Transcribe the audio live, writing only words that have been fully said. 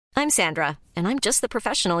I'm Sandra, and I'm just the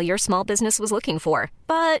professional your small business was looking for.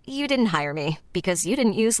 But you didn't hire me because you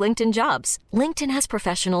didn't use LinkedIn Jobs. LinkedIn has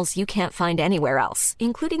professionals you can't find anywhere else,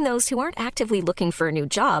 including those who aren't actively looking for a new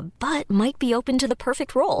job, but might be open to the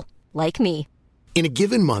perfect role, like me. In a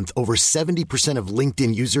given month, over 70% of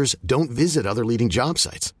LinkedIn users don't visit other leading job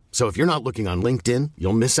sites. So if you're not looking on LinkedIn,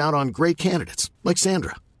 you'll miss out on great candidates like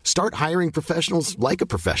Sandra. Start hiring professionals like a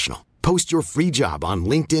professional. Post your free job on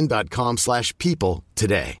linkedin.com/people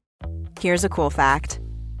today. Here's a cool fact.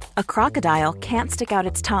 A crocodile can't stick out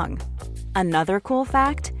its tongue. Another cool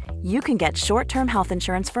fact, you can get short-term health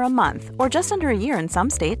insurance for a month or just under a year in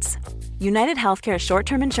some states. United Healthcare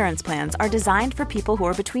short-term insurance plans are designed for people who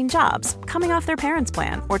are between jobs, coming off their parents'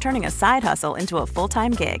 plan, or turning a side hustle into a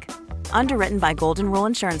full-time gig. Underwritten by Golden Rule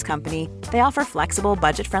Insurance Company, they offer flexible,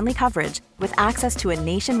 budget-friendly coverage with access to a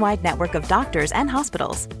nationwide network of doctors and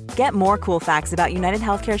hospitals. Get more cool facts about United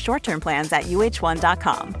Healthcare short-term plans at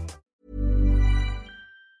uh1.com.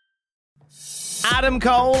 Adam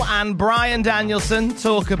Cole and Bryan Danielson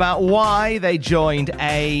talk about why they joined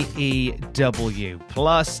AEW.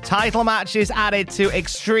 Plus, title matches added to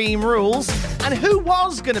Extreme Rules. And who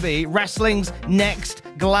was going to be wrestling's next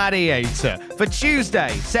gladiator? For Tuesday,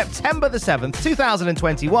 September the 7th,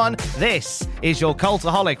 2021, this is your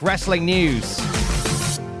Cultaholic Wrestling News.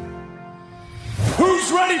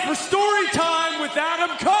 Who's ready for story time with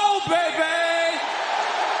Adam Cole, baby?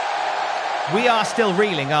 We are still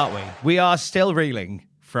reeling, aren't we? We are still reeling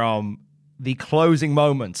from the closing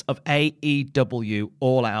moments of AEW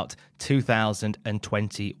All Out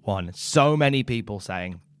 2021. So many people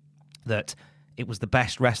saying that it was the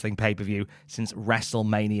best wrestling pay-per-view since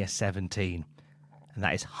WrestleMania 17. And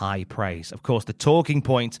that is high praise. Of course, the talking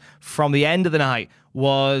point from the end of the night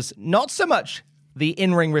was not so much the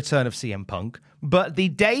in-ring return of CM Punk, but the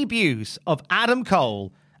debuts of Adam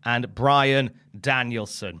Cole and Bryan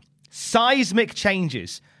Danielson. Seismic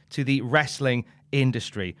changes to the wrestling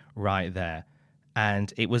industry right there.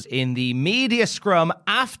 And it was in the media scrum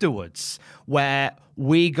afterwards where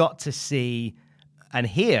we got to see and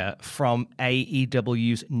hear from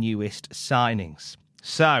AEW's newest signings.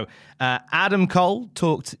 So, Adam Cole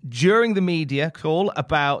talked during the media call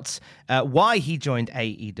about why he joined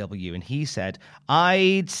AEW, and he said,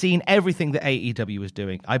 I'd seen everything that AEW was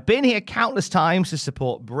doing. I've been here countless times to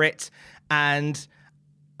support Britt, and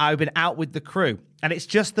I've been out with the crew, and it's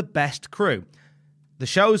just the best crew. The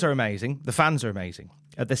shows are amazing. The fans are amazing.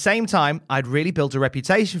 At the same time, I'd really built a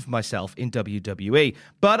reputation for myself in WWE,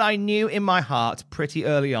 but I knew in my heart pretty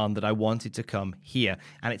early on that I wanted to come here.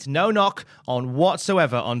 And it's no knock on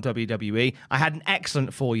whatsoever on WWE. I had an excellent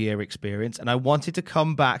 4-year experience, and I wanted to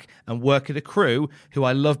come back and work at a crew who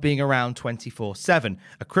I love being around 24/7.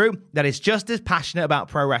 A crew that is just as passionate about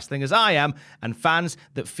pro wrestling as I am, and fans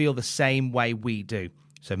that feel the same way we do.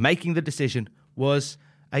 So making the decision was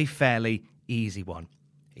a fairly easy one.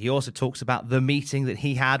 He also talks about the meeting that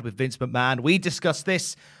he had with Vince McMahon. We discussed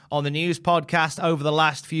this on the news podcast over the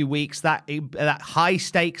last few weeks, that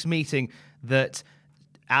high-stakes meeting that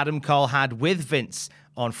Adam Cole had with Vince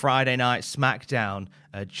on Friday Night SmackDown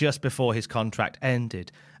just before his contract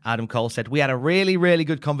ended. Adam Cole said, we had a really, really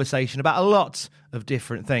good conversation about a lot of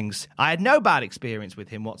different things. I had no bad experience with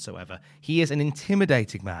him whatsoever. He is an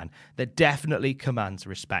intimidating man that definitely commands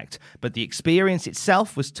respect. But the experience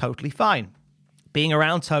itself was totally fine. Being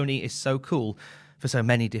around Tony is so cool for so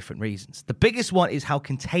many different reasons. The biggest one is how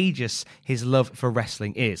contagious his love for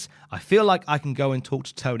wrestling is. I feel like I can go and talk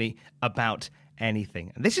to Tony about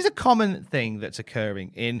anything. And this is a common thing that's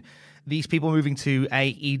occurring in these people moving to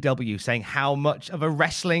AEW, saying how much of a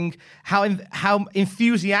wrestling, how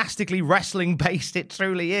enthusiastically wrestling-based it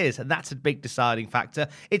truly is. And that's a big deciding factor.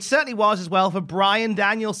 It certainly was as well for Bryan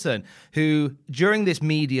Danielson, who, during this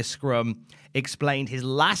media scrum, explained his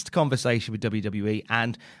last conversation with WWE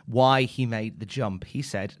and why he made the jump. He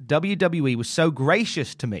said, WWE was so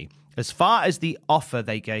gracious to me. As far as the offer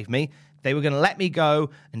they gave me, they were going to let me go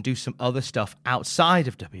and do some other stuff outside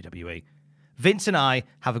of WWE. Vince and I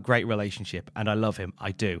have a great relationship, and I love him.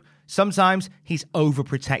 I do. Sometimes he's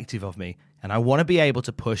overprotective of me, and I want to be able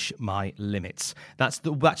to push my limits. That's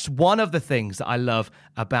one of the things that I love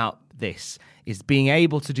about this, is being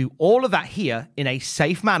able to do all of that here in a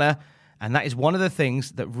safe manner, and that is one of the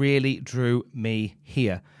things that really drew me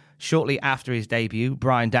here. Shortly after his debut,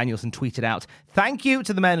 Bryan Danielson tweeted out, "Thank you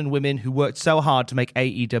to the men and women who worked so hard to make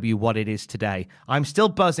AEW what it is today. I'm still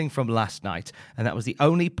buzzing from last night, and that was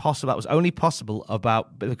only possible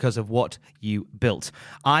because of what you built.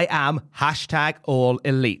 I am #all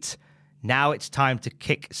elite. Now it's time to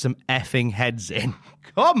kick some effing heads in.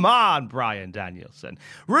 Come on, Bryan Danielson.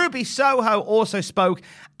 Ruby Soho also spoke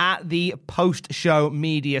at the post-show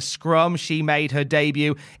media scrum. She made her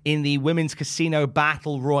debut in the Women's Casino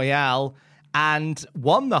Battle Royale and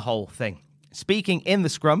won the whole thing. Speaking in the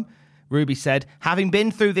scrum, Ruby said, having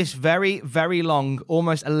been through this very, very long,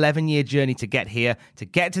 almost 11-year journey to get here, to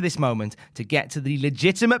get to this moment, to get to the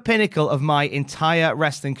legitimate pinnacle of my entire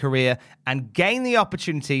wrestling career and gain the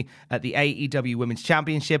opportunity at the AEW Women's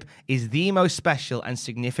Championship is the most special and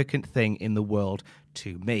significant thing in the world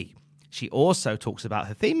to me. She also talks about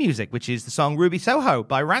her theme music, which is the song Ruby Soho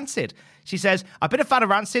by Rancid. She says, I've been a fan of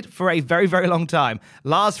Rancid for a very, very long time.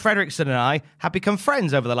 Lars Frederiksen and I have become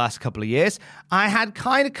friends over the last couple of years. I had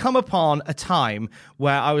kind of come upon a time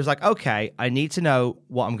where I was like, okay, I need to know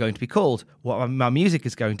what I'm going to be called, what my music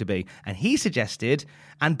is going to be. And he suggested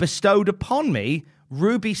and bestowed upon me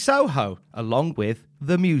Ruby Soho, along with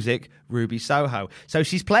the music Ruby Soho. So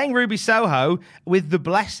she's playing Ruby Soho with the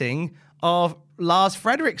blessing of Lars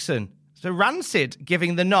Frederiksen. So Rancid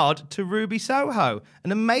giving the nod to Ruby Soho.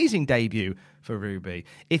 An amazing debut for Ruby.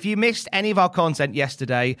 If you missed any of our content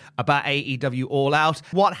yesterday about AEW All Out,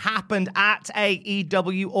 what happened at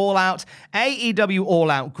AEW All Out, AEW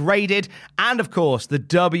All Out graded, and of course the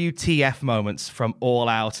WTF moments from All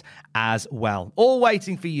Out as well. All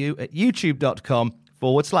waiting for you at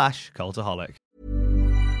youtube.com/Cultaholic.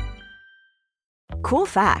 Cool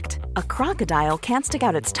fact, a crocodile can't stick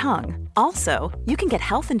out its tongue. Also, you can get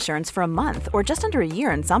health insurance for a month or just under a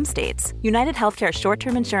year in some states. United Healthcare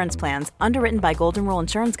short-term insurance plans, underwritten by Golden Rule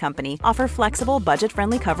Insurance Company, offer flexible,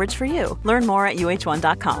 budget-friendly coverage for you. Learn more at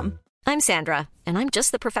UH1.com. I'm Sandra, and I'm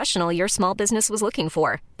just the professional your small business was looking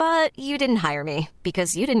for. But you didn't hire me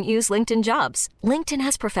because you didn't use LinkedIn Jobs. LinkedIn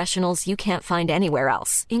has professionals you can't find anywhere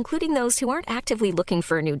else, including those who aren't actively looking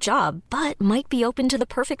for a new job, but might be open to the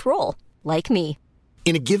perfect role, like me.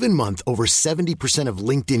 In a given month, over 70% of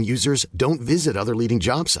LinkedIn users don't visit other leading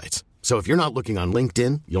job sites. So if you're not looking on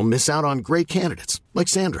LinkedIn, you'll miss out on great candidates like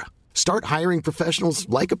Sandra. Start hiring professionals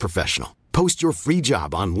like a professional. Post your free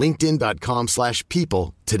job on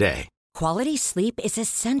linkedin.com/people today. Quality sleep is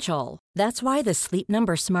essential. That's why the Sleep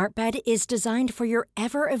Number Smart Bed is designed for your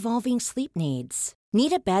ever-evolving sleep needs.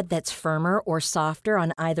 Need a bed that's firmer or softer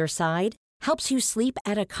on either side? Helps you sleep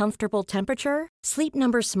at a comfortable temperature? Sleep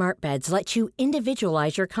Number Smart Beds let you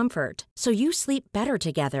individualize your comfort, so you sleep better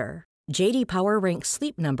together. J.D. Power ranks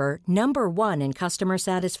Sleep Number number 1 in customer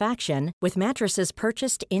satisfaction with mattresses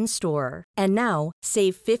purchased in-store. And now,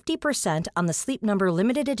 save 50% on the Sleep Number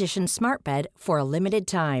Limited Edition Smart Bed for a limited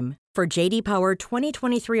time. For J.D. Power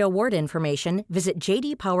 2023 award information, visit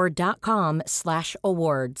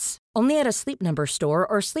jdpower.com/awards. Only at a Sleep Number store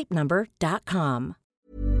or sleepnumber.com.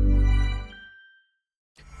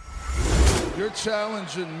 You're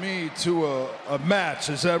challenging me to a match.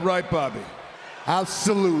 Is that right, Bobby?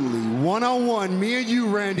 Absolutely. One-on-one, me and you,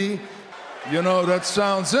 Randy. You know, that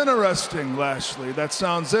sounds interesting, Lashley. That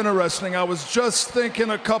sounds interesting. I was just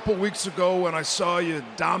thinking a couple weeks ago when I saw you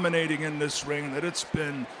dominating in this ring that it's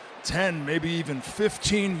been 10, maybe even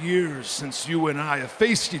 15 years since you and I have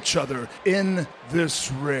faced each other in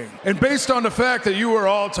this ring. And based on the fact that you were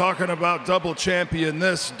all talking about double champion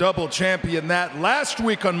this, double champion that last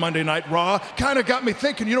week on Monday Night Raw, kind of got me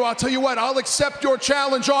thinking, you know, I'll tell you what, I'll accept your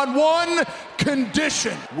challenge on one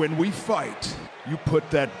condition. When we fight, you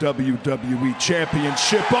put that WWE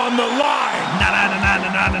Championship on the line. Na na na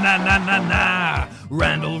na na na na na na.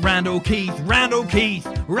 Randall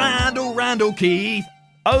Keith.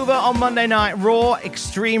 Over on Monday Night Raw,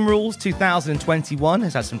 Extreme Rules 2021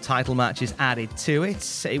 has had some title matches added to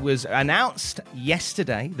it. It was announced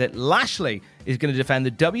yesterday that Lashley is going to defend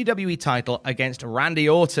the WWE title against Randy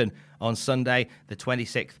Orton on Sunday, the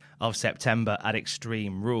 26th of September at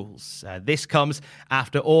Extreme Rules. This comes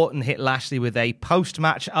after Orton hit Lashley with a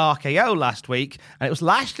post-match RKO last week, and it was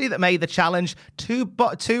Lashley that made the challenge to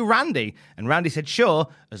Randy, and Randy said, sure,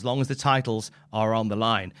 as long as the titles are on the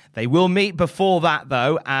line. They will meet before that,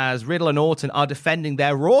 though, as Riddle and Orton are defending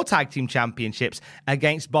their Raw Tag Team Championships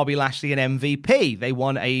against Bobby Lashley and MVP. They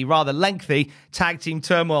won a rather lengthy Tag Team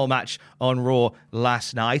Turmoil match on Raw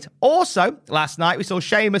last night. Also, last night, we saw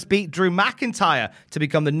Sheamus beat Drew McIntyre to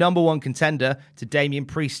become the number one contender to Damian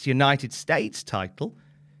Priest's United States title.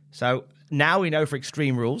 So now we know for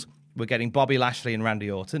Extreme Rules, we're getting Bobby Lashley and Randy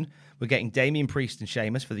Orton. We're getting Damian Priest and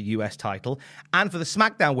Sheamus for the US title. And for the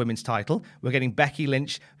SmackDown Women's title, we're getting Becky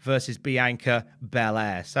Lynch versus Bianca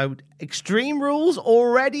Belair. So Extreme Rules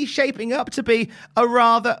already shaping up to be a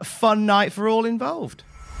rather fun night for all involved.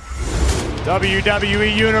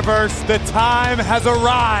 WWE Universe, the time has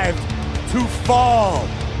arrived to fall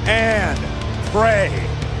and pray.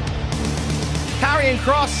 Karrion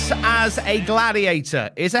Kross as a gladiator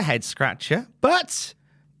is a head-scratcher, but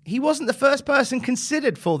he wasn't the first person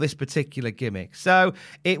considered for this particular gimmick. So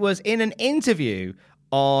it was in an interview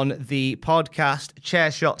on the podcast Chair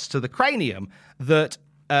Shots to the Cranium that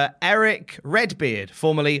Eric Redbeard,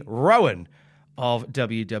 formerly Rowan of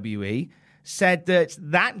WWE, said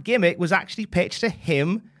that gimmick was actually pitched to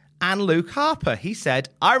him and Luke Harper. He said,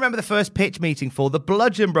 I remember the first pitch meeting for the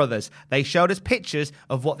Bludgeon Brothers. They showed us pictures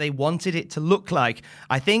of what they wanted it to look like.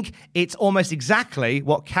 I think it's almost exactly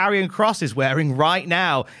what Karrion Kross is wearing right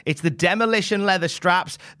now. It's the demolition leather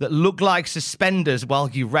straps that look like suspenders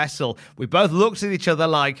while you wrestle. We both looked at each other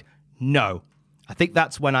like, no. I think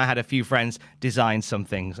that's when I had a few friends design some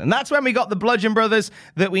things. And that's when we got the Bludgeon Brothers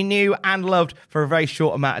that we knew and loved for a very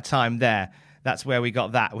short amount of time there. That's where we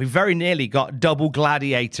got that. We very nearly got double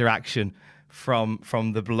gladiator action from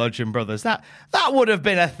the Bludgeon Brothers. That would have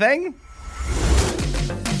been a thing.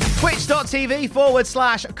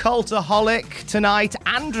 Twitch.tv/Cultaholic. Tonight,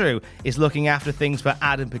 Andrew is looking after things for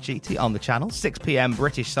Adam Pacitti on the channel. 6 p.m.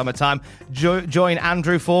 British summertime. Join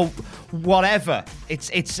Andrew for whatever.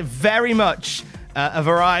 It's very much a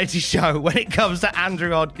variety show when it comes to Andrew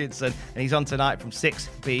Hodkinson, and he's on tonight from 6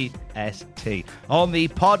 BST. On the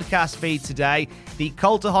podcast feed today, the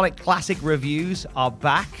Cultaholic Classic Reviews are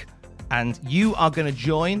back, and you are going to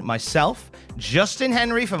join myself, Justin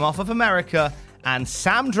Henry from Off of America, and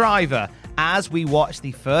Sam Driver as we watch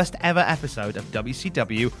the first ever episode of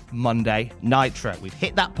WCW Monday Nitro. We've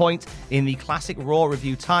hit that point in the Classic Raw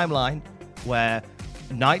review timeline where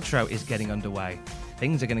Nitro is getting underway.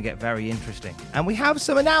 Things are going to get very interesting. And we have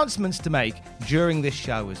some announcements to make during this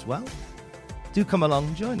show as well. Do come along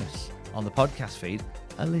and join us on the podcast feed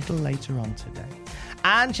a little later on today.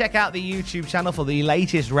 And check out the YouTube channel for the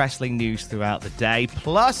latest wrestling news throughout the day.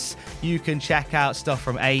 Plus, you can check out stuff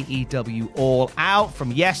from AEW All Out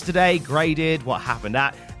from yesterday, graded, what happened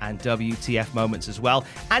at, and WTF moments as well.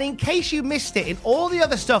 And in case you missed it, in all the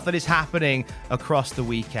other stuff that is happening across the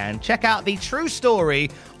weekend, check out the true story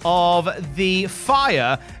of the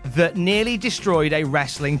fire that nearly destroyed a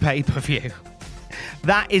wrestling pay-per-view.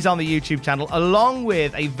 That is on the YouTube channel, along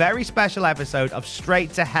with a very special episode of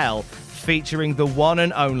Straight to Hell featuring the one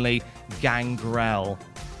and only Gangrel.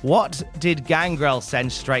 What did Gangrel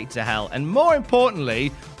send straight to hell? And more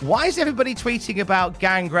importantly, why is everybody tweeting about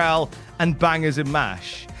Gangrel and Bangers and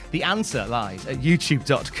Mash? The answer lies at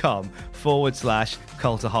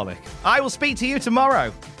youtube.com/Cultaholic. I will speak to you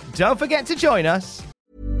tomorrow. Don't forget to join us.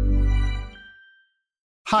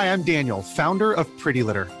 Hi, I'm Daniel, founder of Pretty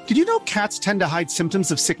Litter. Did you know cats tend to hide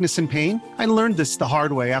symptoms of sickness and pain? I learned this the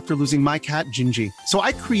hard way after losing my cat, Gingy. So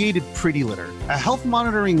I created Pretty Litter, a health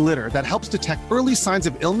monitoring litter that helps detect early signs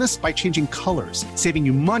of illness by changing colors, saving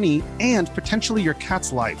you money and potentially your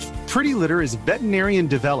cat's life. Pretty Litter is veterinarian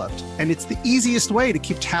developed, and it's the easiest way to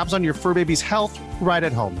keep tabs on your fur baby's health right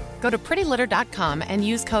at home. Go to prettylitter.com and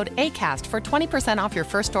use code ACAST for 20% off your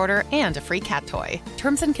first order and a free cat toy.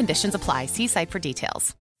 Terms and conditions apply. See site for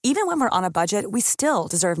details. Even when we're on a budget, we still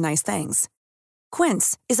deserve nice things.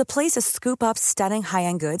 Quince is a place to scoop up stunning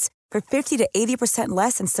high-end goods for 50 to 80%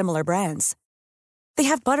 less than similar brands. They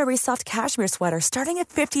have buttery soft cashmere sweaters starting at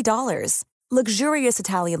 $50, luxurious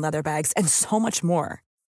Italian leather bags, and so much more.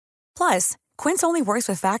 Plus, Quince only works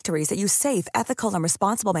with factories that use safe, ethical, and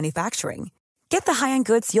responsible manufacturing. Get the high-end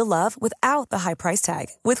goods you'll love without the high price tag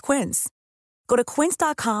with Quince. Go to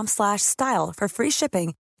quince.com/style for free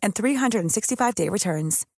shipping and 365-day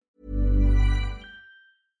returns.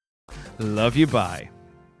 Love you, bye.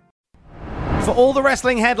 For all the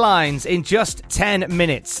wrestling headlines in just 10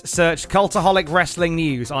 minutes, search Cultaholic Wrestling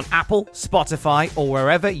News on Apple, Spotify, or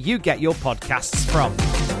wherever you get your podcasts from.